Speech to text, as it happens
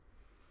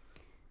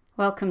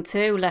Welcome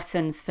to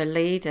Lessons for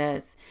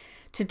Leaders.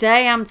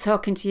 Today I'm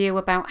talking to you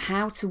about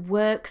how to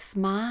work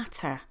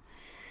smarter.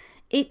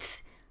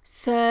 It's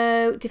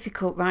so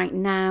difficult right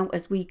now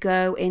as we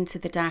go into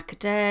the darker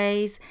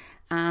days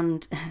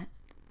and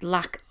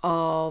lack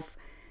of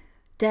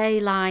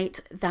daylight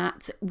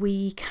that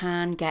we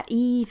can get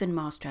even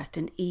more stressed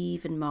and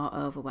even more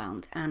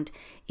overwhelmed, and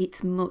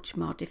it's much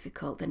more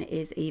difficult than it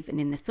is even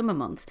in the summer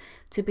months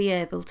to be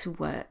able to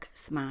work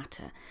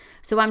smarter.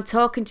 So I'm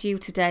talking to you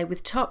today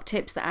with top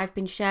tips that I've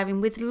been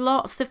sharing with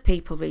lots of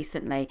people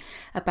recently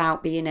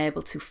about being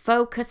able to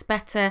focus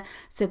better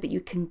so that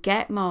you can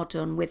get more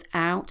done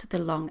without the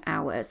long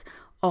hours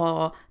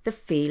or the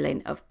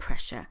feeling of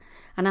pressure.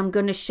 And I'm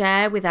going to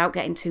share, without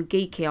getting too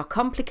geeky or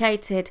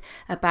complicated,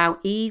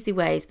 about easy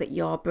ways that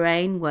your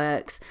brain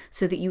works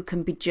so that you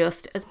can be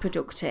just as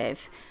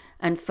productive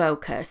and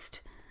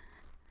focused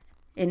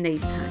in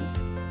these times.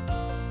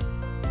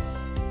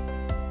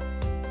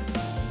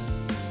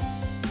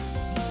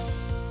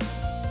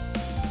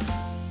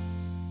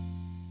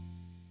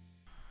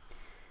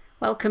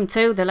 Welcome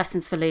to the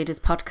Lessons for Leaders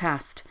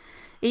podcast.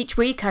 Each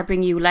week I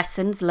bring you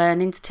lessons,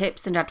 learnings,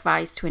 tips and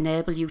advice to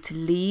enable you to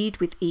lead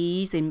with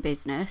ease in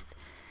business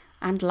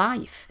and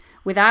life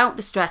without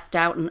the stress,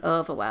 doubt and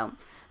overwhelm.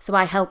 So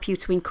I help you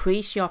to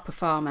increase your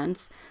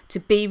performance,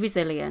 to be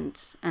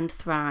resilient and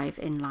thrive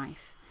in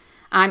life.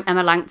 I'm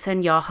Emma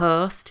Langton, your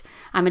host.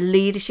 I'm a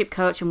leadership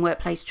coach and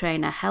workplace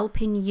trainer,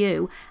 helping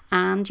you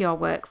and your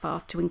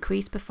workforce to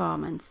increase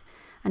performance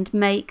and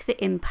make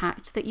the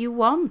impact that you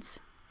want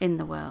in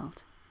the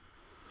world.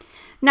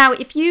 Now,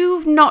 if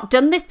you've not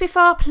done this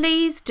before,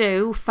 please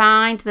do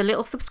find the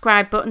little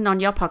subscribe button on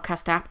your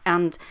podcast app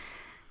and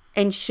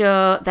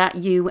ensure that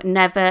you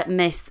never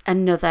miss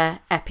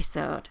another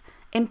episode.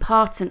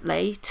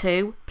 Importantly,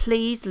 too,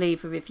 please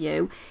leave a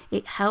review.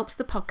 It helps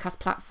the podcast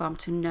platform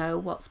to know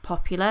what's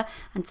popular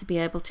and to be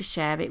able to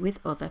share it with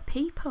other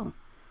people.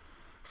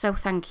 So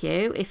thank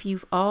you if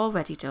you've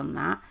already done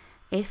that.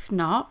 If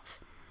not,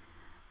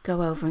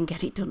 go over and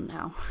get it done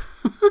now.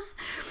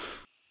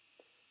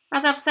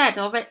 As I've said,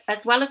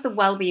 as well as the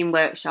wellbeing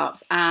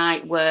workshops,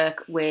 I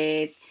work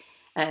with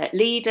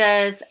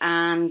leaders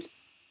and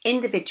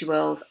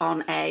individuals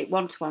on a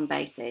one-to-one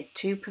basis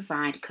to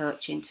provide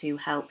coaching to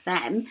help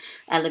them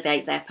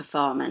elevate their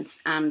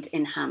performance and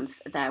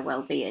enhance their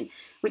well-being,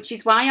 which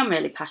is why I'm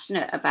really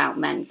passionate about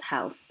Men's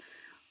Health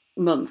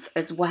Month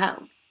as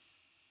well.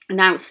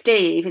 Now,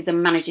 Steve is a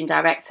managing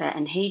director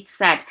and he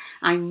said,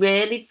 I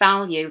really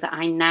value that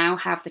I now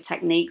have the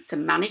techniques to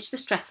manage the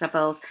stress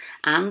levels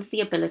and the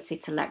ability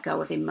to let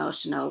go of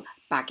emotional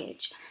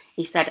baggage.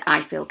 He said,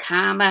 I feel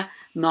calmer,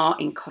 more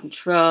in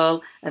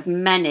control of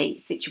many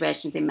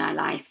situations in my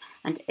life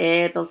and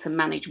able to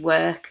manage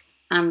work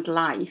and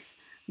life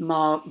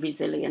more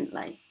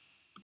resiliently.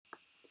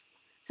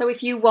 So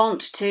if you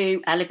want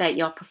to elevate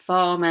your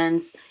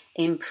performance,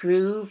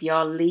 improve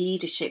your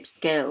leadership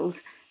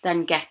skills,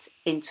 then get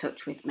in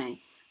touch with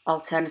me.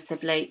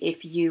 Alternatively,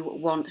 if you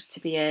want to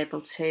be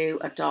able to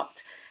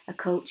adopt a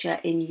culture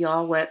in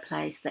your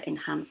workplace that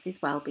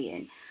enhances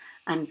well-being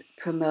and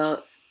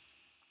promotes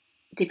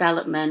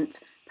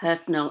development,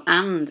 personal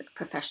and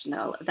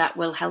professional, that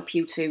will help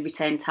you to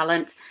retain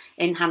talent,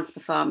 enhance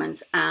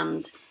performance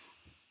and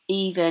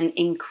even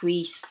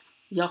increase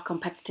your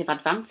competitive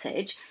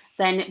advantage,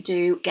 then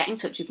do get in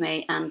touch with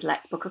me and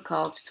let's book a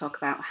call to talk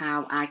about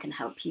how I can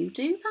help you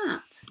do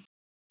that.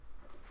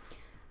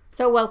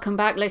 So welcome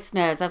back,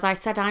 listeners. As I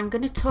said, I'm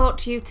going to talk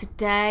to you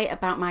today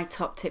about my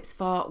top tips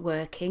for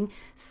working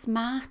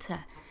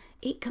smarter.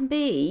 It can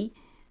be,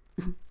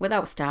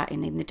 without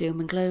starting in the doom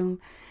and gloom,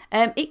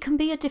 it can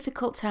be a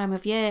difficult time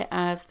of year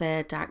as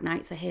the dark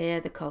nights are here,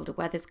 the colder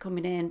weather's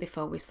coming in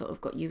before we've sort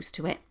of got used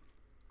to it.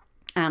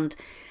 And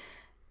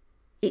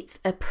it's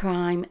a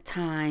prime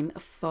time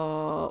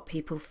for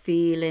people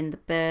feeling the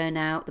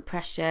burnout, the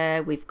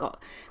pressure. We've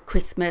got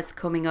Christmas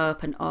coming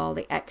up and all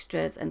the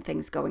extras and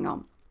things going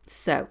on.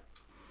 So,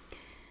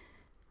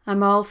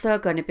 I'm also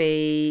going to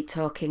be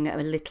talking a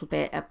little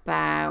bit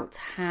about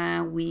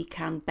how we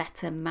can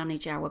better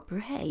manage our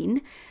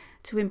brain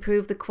to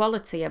improve the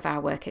quality of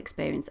our work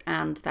experience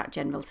and that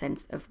general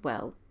sense of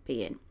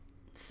well-being.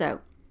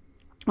 So,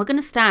 we're going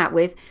to start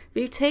with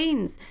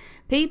routines.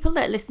 People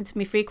that listen to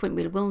me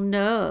frequently will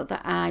know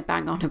that I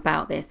bang on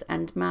about this,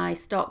 and my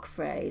stock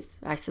phrase,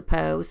 I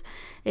suppose,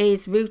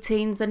 is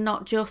routines are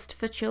not just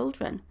for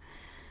children.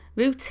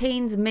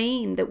 Routines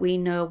mean that we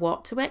know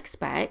what to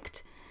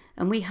expect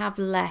and we have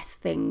less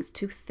things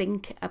to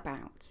think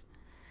about.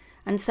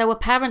 And so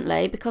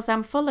apparently, because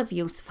I'm full of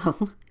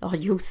useful or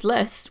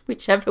useless,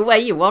 whichever way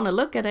you want to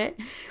look at it,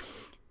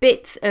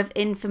 bits of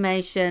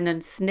information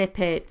and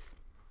snippets,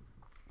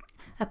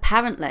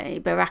 apparently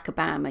Barack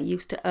Obama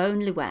used to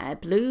only wear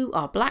blue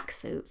or black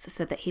suits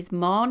so that his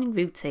morning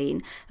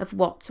routine of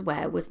what to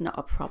wear was not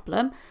a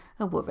problem,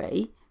 a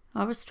worry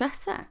or a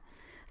stressor.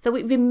 So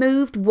it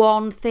removed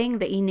one thing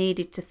that he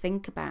needed to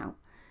think about.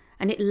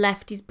 and it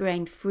left his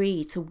brain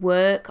free to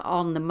work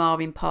on the more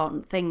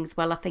important things.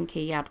 Well, I think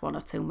he had one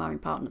or two more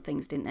important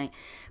things, didn't he?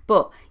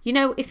 But,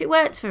 if it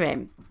works for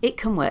him, it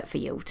can work for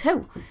you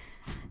too.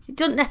 It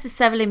doesn't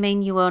necessarily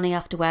mean you only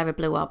have to wear a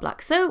blue or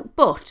black suit,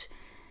 but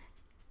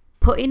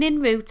putting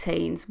in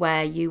routines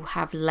where you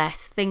have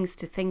less things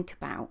to think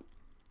about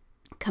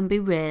can be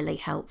really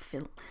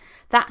helpful.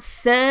 That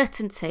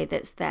certainty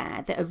that's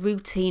there, that a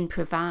routine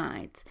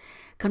provides,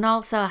 can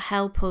also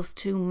help us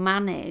to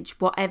manage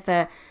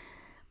whatever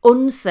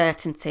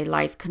uncertainty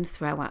life can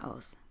throw at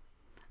us.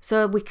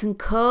 So we can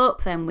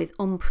cope then with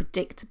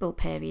unpredictable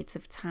periods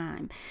of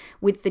time,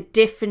 with the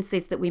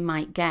differences that we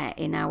might get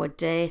in our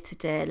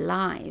day-to-day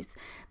lives.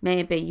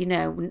 Maybe,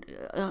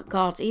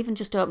 God, even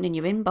just opening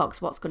your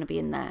inbox, what's going to be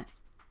in there?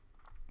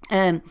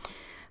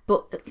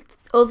 But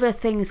other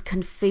things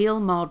can feel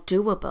more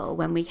doable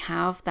when we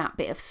have that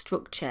bit of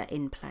structure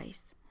in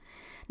place.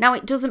 Now,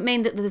 it doesn't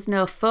mean that there's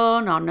no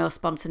fun or no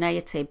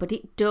spontaneity, but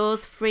it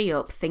does free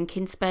up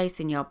thinking space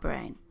in your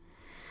brain.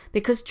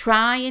 Because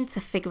trying to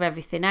figure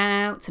everything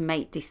out, to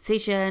make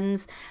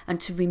decisions,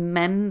 and to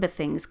remember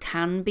things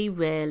can be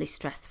really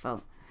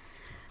stressful.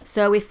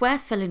 So if we're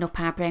filling up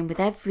our brain with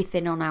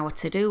everything on our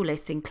to-do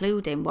list,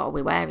 including what are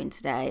we wearing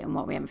today and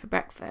what we're having for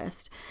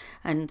breakfast,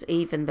 and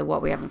even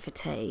what we're having for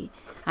tea,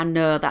 I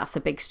know that's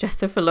a big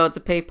stressor for loads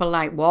of people,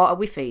 like what are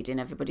we feeding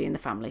everybody in the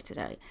family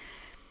today?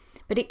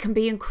 But it can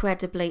be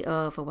incredibly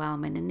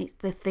overwhelming, and it's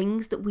the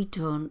things that we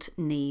don't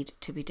need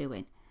to be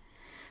doing.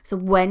 So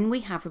when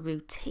we have a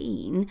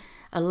routine,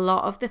 a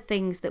lot of the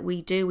things that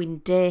we do in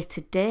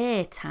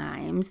day-to-day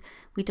times,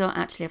 we don't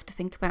actually have to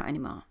think about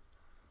anymore.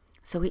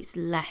 So it's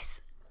less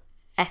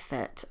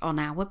effort on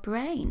our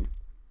brain.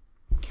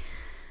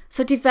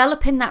 So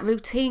developing that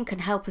routine can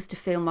help us to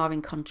feel more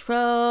in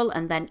control,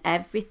 and then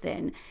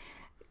everything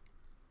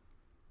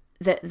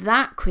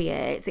that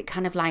creates, it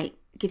kind of like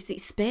gives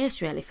it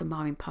space really for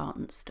more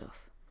important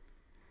stuff.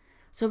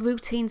 So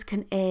routines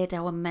can aid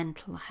our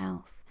mental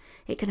health.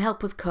 It can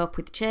help us cope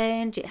with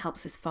change. It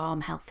helps us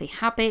form healthy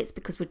habits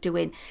because we're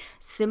doing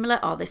similar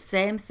or the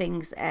same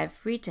things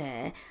every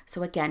day.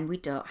 So again, we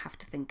don't have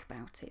to think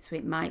about it. So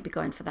it might be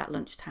going for that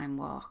lunchtime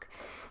walk.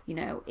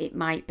 It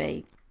might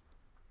be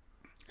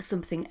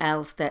something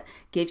else that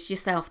gives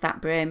yourself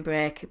that brain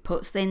break. It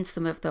puts in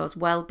some of those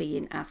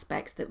well-being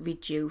aspects that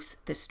reduce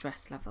the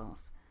stress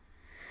levels.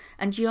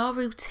 And your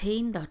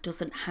routine, though,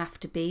 doesn't have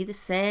to be the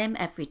same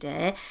every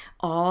day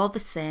or the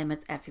same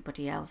as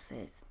everybody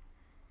else's.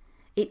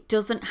 It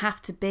doesn't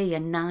have to be a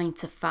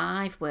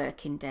 9-to-5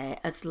 working day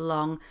as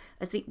long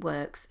as it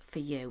works for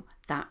you.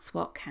 That's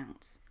what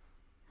counts.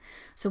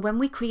 So when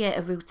we create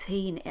a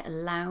routine, it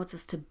allows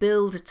us to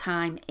build a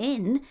time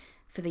in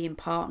for the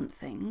important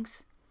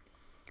things,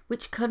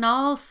 which can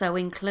also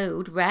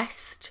include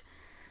rest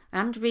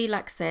and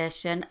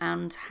relaxation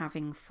and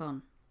having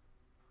fun.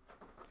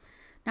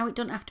 Now, it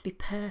doesn't have to be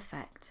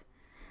perfect.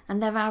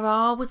 And there are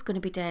always going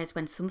to be days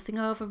when something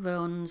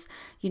overruns,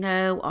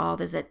 or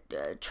there's a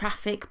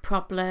traffic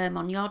problem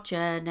on your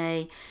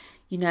journey,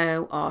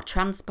 or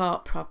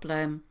transport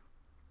problem,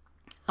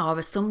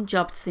 or some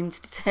job seems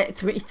to take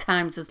 3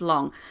 times as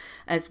long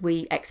as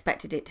we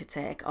expected it to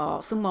take,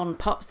 or someone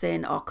pops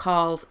in or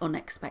calls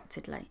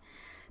unexpectedly.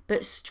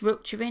 But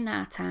structuring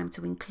our time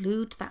to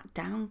include that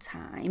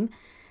downtime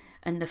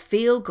and the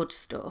feel-good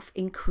stuff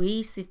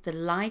increases the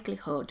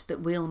likelihood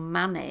that we'll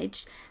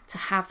manage to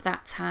have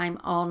that time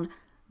on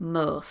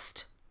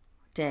most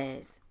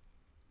days.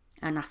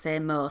 And I say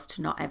most,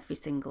 not every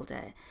single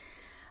day.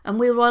 And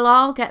we will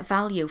all get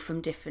value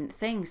from different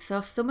things.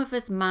 So some of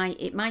us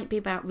it might be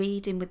about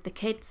reading with the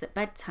kids at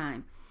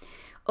bedtime.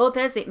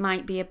 Others, it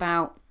might be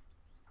about,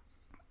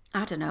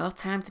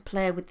 time to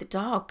play with the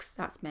dogs.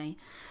 That's me.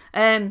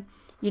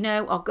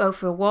 Or go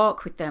for a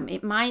walk with them.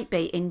 It might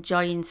be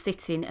enjoying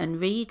sitting and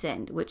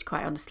reading, which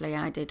quite honestly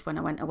I did when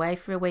I went away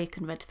for a week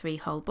and read 3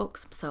 whole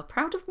books. I'm so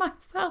proud of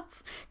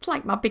myself. It's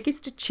like my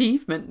biggest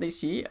achievement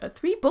this year,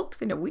 3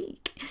 books in a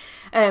week.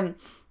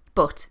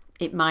 But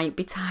it might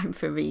be time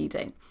for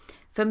reading.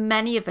 For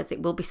many of us,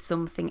 it will be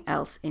something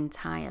else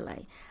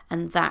entirely.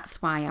 And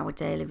that's why our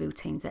daily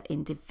routines are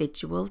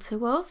individual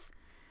to us.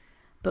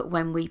 But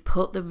when we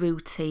put the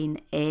routine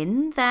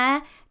in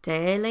there,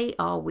 daily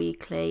or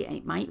weekly, and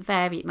it might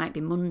vary, it might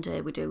be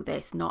Monday we do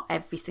this, not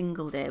every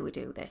single day we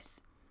do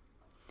this.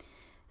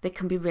 They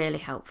can be really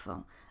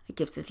helpful. It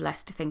gives us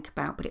less to think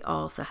about, but it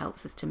also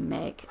helps us to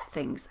make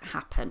things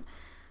happen.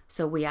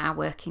 So we are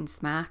working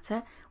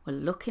smarter, we're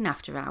looking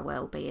after our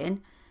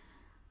well-being,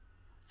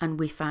 and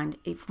we find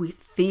it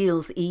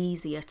feels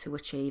easier to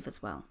achieve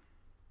as well.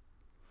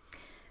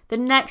 The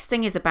next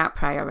thing is about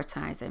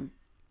prioritising.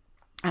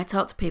 I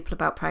talk to people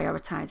about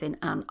prioritising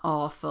an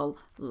awful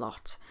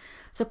lot.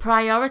 So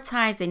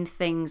prioritising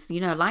things,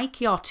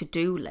 like your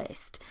to-do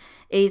list,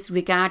 is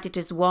regarded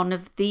as one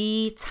of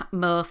the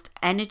most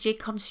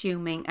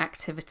energy-consuming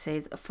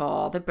activities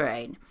for the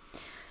brain.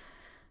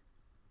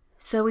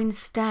 So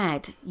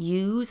instead,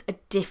 use a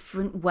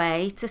different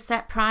way to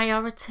set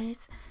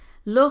priorities.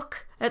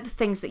 Look at the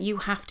things that you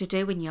have to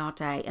do in your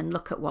day and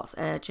look at what's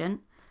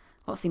urgent.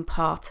 what's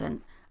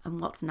important, and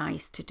what's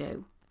nice to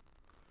do.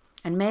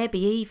 And maybe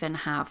even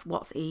have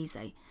what's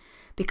easy.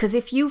 Because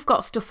if you've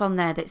got stuff on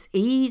there that's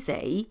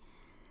easy,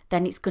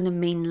 then it's going to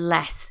mean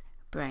less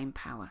brain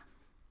power.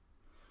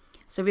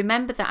 So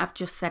remember that I've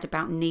just said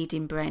about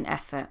needing brain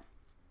effort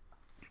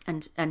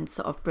and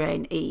sort of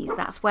brain ease.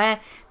 That's where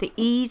the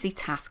easy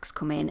tasks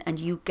come in and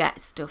you get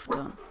stuff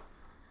done.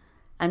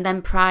 And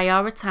then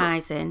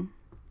prioritising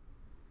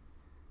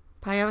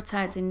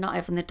not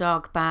having the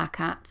dog bark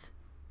at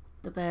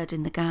the bird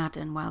in the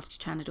garden whilst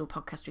you're trying to do a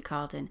podcast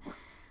recording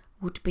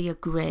would be a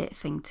great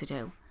thing to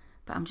do.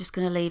 But I'm just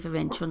going to leave her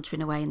in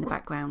chuntering away in the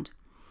background.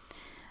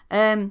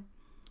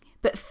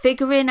 But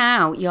figuring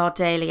out your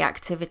daily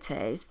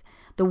activities,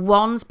 the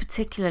ones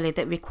particularly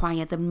that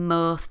require the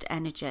most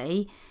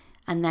energy,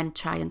 and then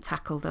try and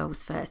tackle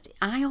those first.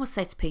 I always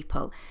say to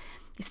people,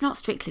 it's not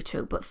strictly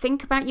true, but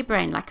think about your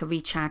brain like a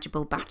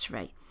rechargeable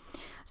battery.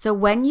 So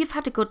when you've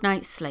had a good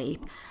night's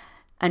sleep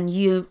and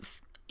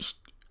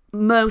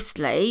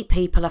mostly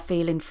people are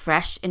feeling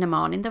fresh in the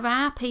morning. There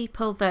are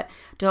people that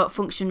don't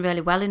function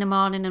really well in the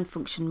morning and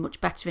function much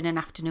better in an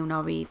afternoon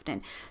or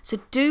evening. So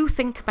do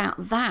think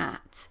about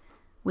that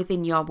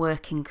within your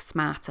working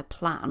smarter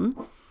plan.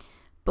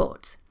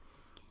 But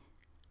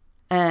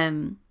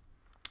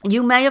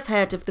you may have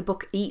heard of the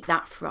book Eat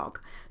That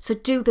Frog. So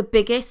do the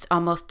biggest or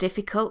most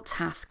difficult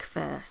task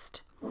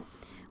first.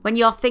 When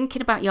you're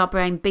thinking about your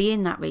brain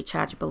being that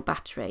rechargeable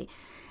battery,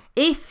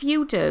 if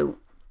you do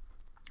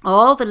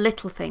all the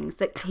little things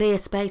that clear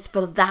space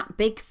for that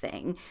big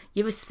thing,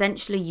 you're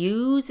essentially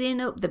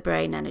using up the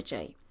brain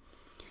energy.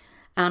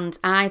 And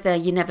either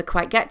you never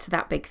quite get to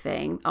that big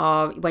thing,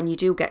 or when you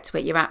do get to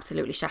it, you're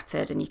absolutely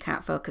shattered and you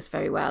can't focus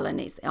very well and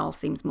it all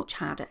seems much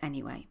harder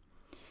anyway.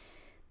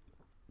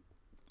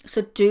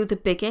 So do the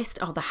biggest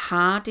or the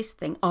hardest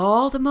thing,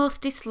 or the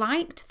most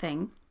disliked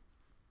thing,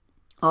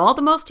 or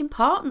the most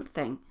important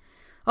thing,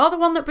 or the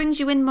one that brings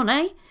you in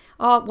money,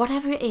 or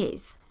whatever it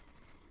is.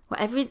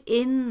 Whatever is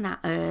in that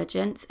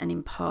urgent and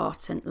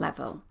important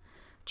level,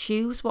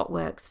 choose what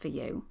works for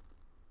you.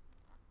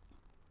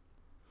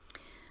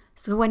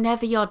 So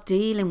whenever you're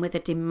dealing with a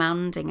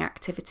demanding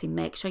activity,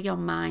 make sure your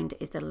mind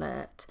is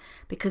alert,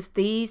 because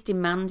these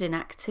demanding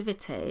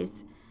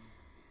activities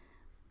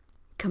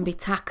can be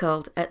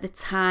tackled at the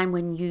time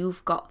when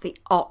you've got the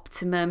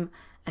optimum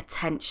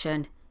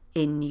attention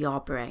in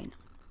your brain.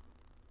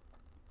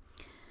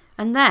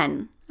 And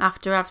then,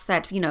 after I've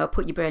said,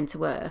 put your brain to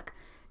work,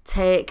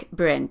 take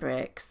brain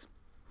breaks.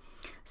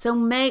 So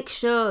make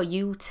sure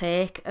you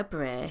take a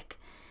break.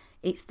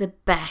 It's the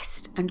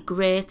best and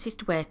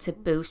greatest way to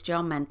boost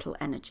your mental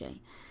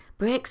energy.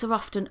 Breaks are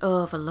often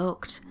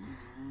overlooked,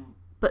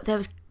 but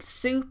they're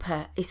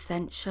super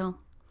essential.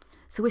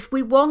 So if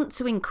we want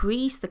to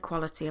increase the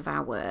quality of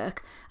our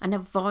work and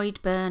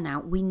avoid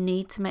burnout, we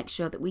need to make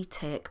sure that we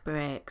take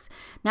breaks.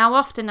 Now,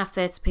 often I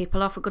say to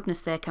people, for goodness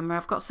sake, Emma,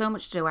 I've got so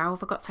much to do. How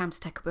have I got time to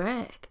take a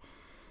break?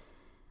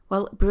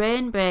 Well,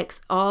 brain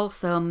breaks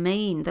also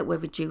mean that we're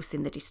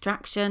reducing the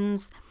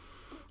distractions.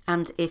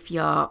 And if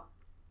you're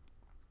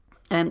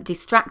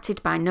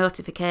distracted by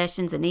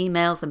notifications and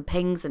emails and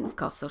pings and, of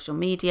course, social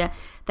media,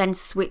 then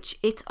switch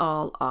it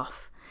all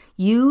off.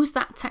 Use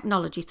that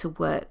technology to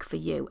work for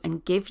you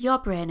and give your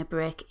brain a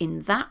break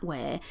in that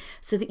way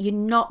so that you're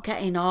not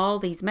getting all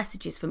these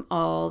messages from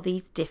all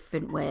these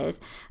different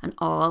ways and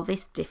all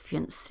this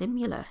different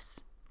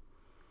stimulus.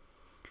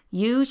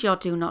 Use your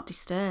do not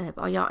disturb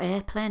or your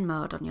airplane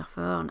mode on your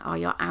phone or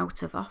your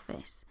out of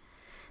office,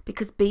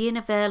 because being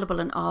available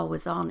and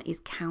always on is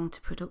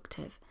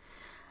counterproductive.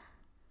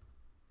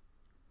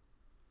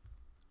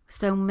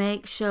 So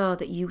make sure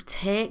that you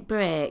take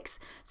breaks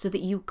so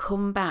that you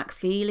come back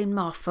feeling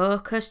more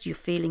focused, you're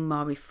feeling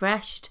more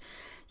refreshed.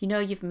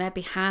 You've maybe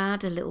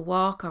had a little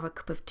walk or a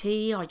cup of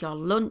tea or your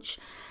lunch,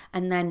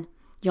 and then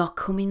you're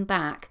coming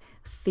back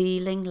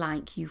feeling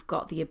like you've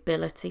got the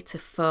ability to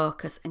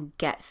focus and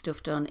get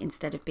stuff done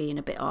instead of being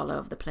a bit all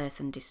over the place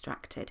and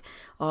distracted,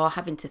 or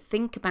having to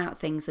think about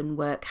things and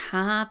work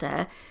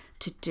harder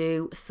to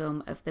do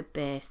some of the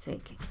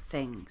basic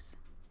things.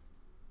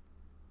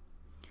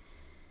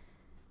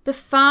 The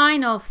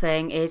final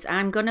thing is,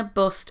 I'm going to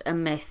bust a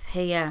myth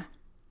here,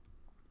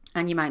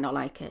 and you might not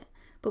like it,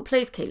 but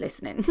please keep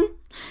listening.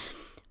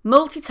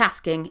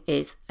 Multitasking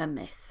is a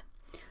myth.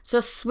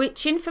 So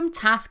switching from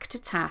task to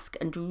task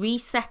and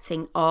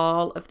resetting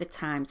all of the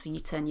time. So you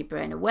turn your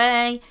brain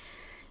away,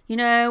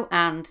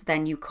 and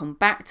then you come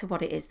back to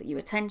what it is that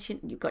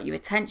you've got your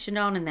attention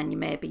on, and then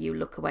you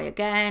look away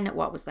again at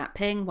what was that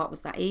ping, what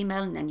was that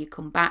email, and then you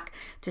come back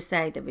to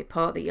say the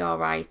report that you're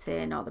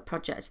writing or the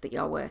project that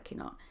you're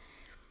working on.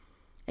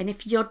 And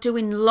if you're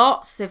doing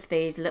lots of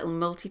these little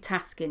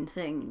multitasking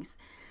things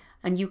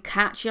and you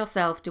catch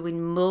yourself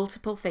doing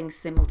multiple things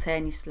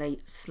simultaneously,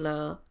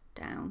 slow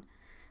down.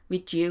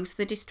 Reduce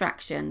the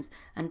distractions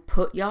and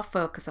put your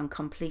focus on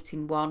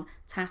completing one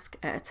task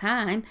at a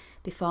time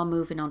before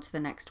moving on to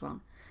the next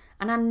one.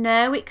 And I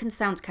know it can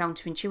sound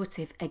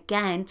counterintuitive,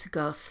 again, to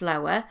go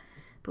slower,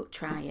 but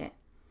try it.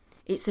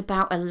 It's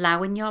about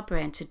allowing your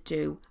brain to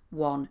do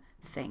one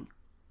thing.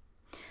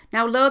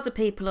 Now, loads of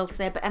people will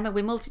say, but Emma,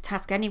 we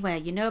multitask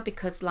anyway,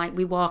 because like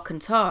we walk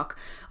and talk,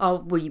 or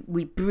we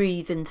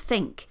breathe and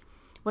think.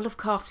 Well, of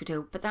course we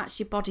do, but that's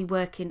your body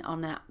working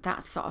on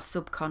that sort of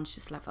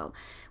subconscious level.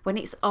 When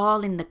it's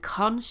all in the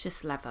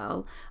conscious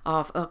level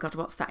of, oh God,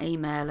 what's that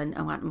email? And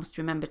oh, I must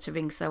remember to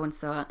ring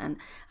so-and-so, and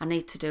I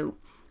need to do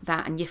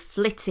that. And you're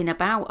flitting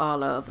about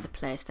all over the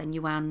place, then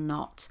you are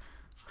not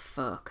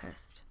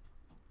focused.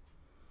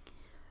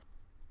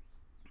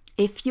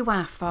 If you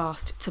are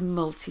forced to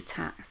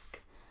multitask,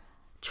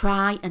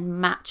 try and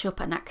match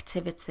up an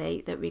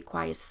activity that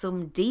requires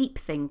some deep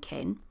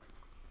thinking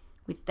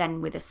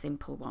with a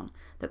simple one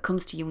that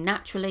comes to you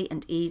naturally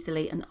and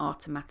easily and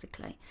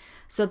automatically.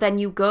 So then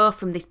you go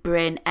from this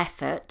brain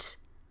effort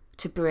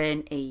to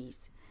brain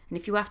ease. And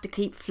if you have to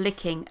keep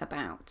flicking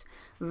about,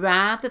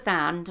 rather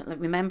than,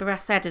 remember I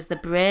said, as the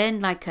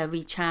brain like a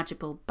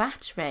rechargeable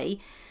battery,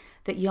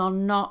 that you're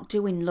not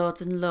doing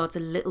loads and loads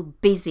of little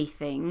busy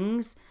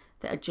things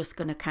that are just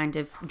going to kind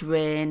of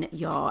drain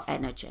your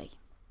energy.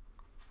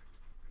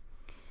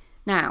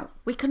 Now,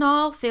 we can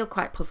all feel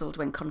quite puzzled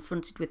when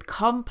confronted with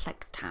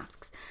complex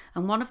tasks,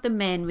 and one of the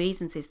main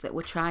reasons is that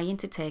we're trying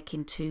to take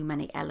in too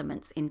many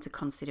elements into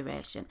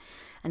consideration,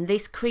 and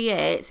this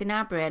creates in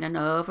our brain an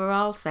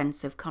overall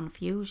sense of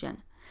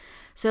confusion.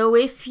 So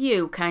if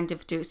you kind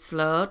of do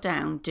slow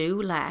down, do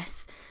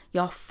less,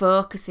 you're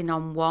focusing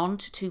on 1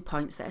 to 2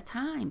 points at a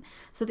time,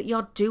 so that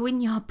you're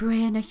doing your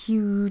brain a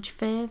huge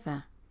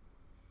favour.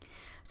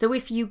 So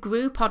if you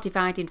group or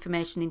divide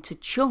information into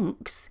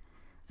chunks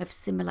of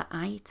similar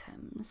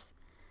items,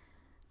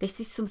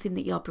 this is something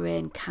that your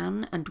brain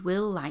can and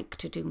will like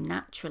to do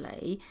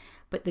naturally,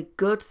 but the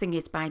good thing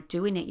is by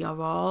doing it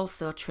you're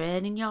also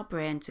training your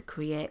brain to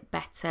create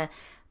better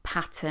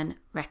pattern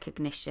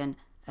recognition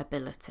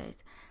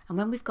abilities. And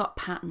when we've got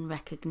pattern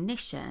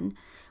recognition,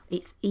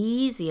 it's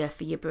easier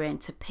for your brain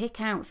to pick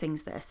out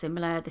things that are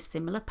similar, the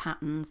similar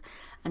patterns,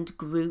 and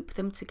group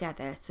them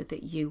together so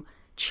that you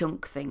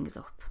chunk things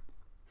up.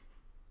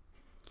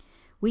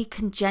 We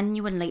can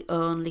genuinely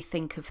only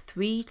think of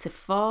 3 to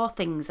 4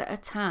 things at a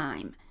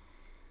time.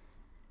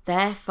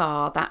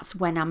 Therefore, that's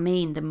when I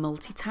mean the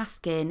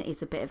multitasking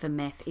is a bit of a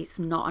myth. It's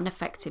not an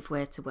effective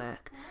way to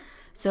work.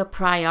 So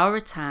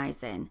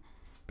prioritising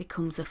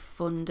becomes a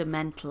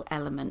fundamental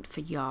element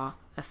for your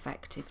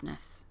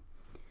effectiveness.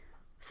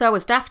 So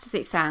as daft as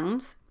it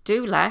sounds,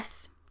 do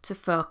less to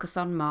focus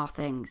on more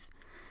things.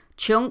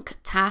 Chunk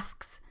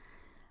tasks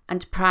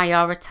and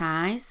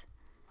prioritise,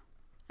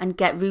 and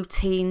get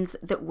routines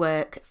that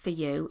work for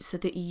you so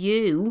that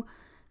you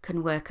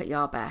can work at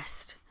your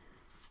best.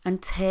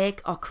 And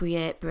take or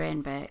create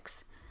brain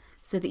breaks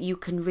so that you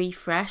can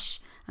refresh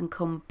and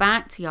come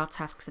back to your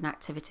tasks and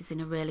activities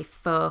in a really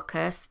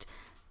focused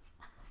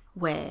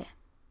way.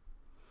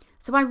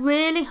 So I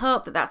really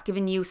hope that that's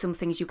given you some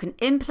things you can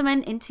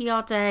implement into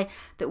your day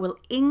that will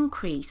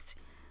increase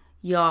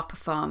your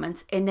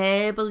performance,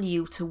 enable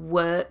you to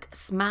work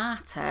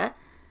smarter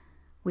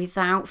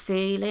without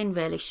feeling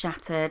really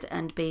shattered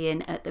and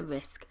being at the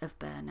risk of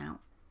burnout.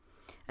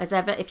 As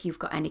ever, if you've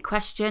got any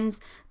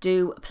questions,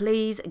 do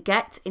please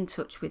get in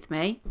touch with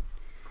me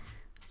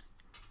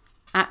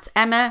at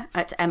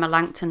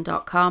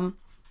emma@emmalangton.com,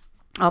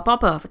 or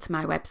bob over to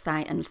my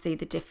website and see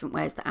the different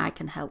ways that I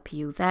can help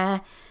you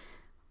there.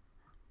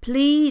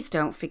 Please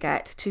don't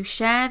forget to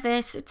share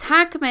this.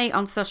 Tag me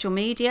on social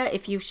media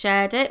if you've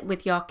shared it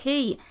with your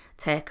key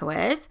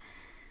takeaways.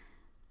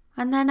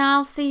 And then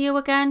I'll see you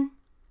again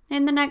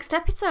in the next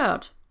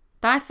episode.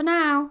 Bye for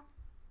now.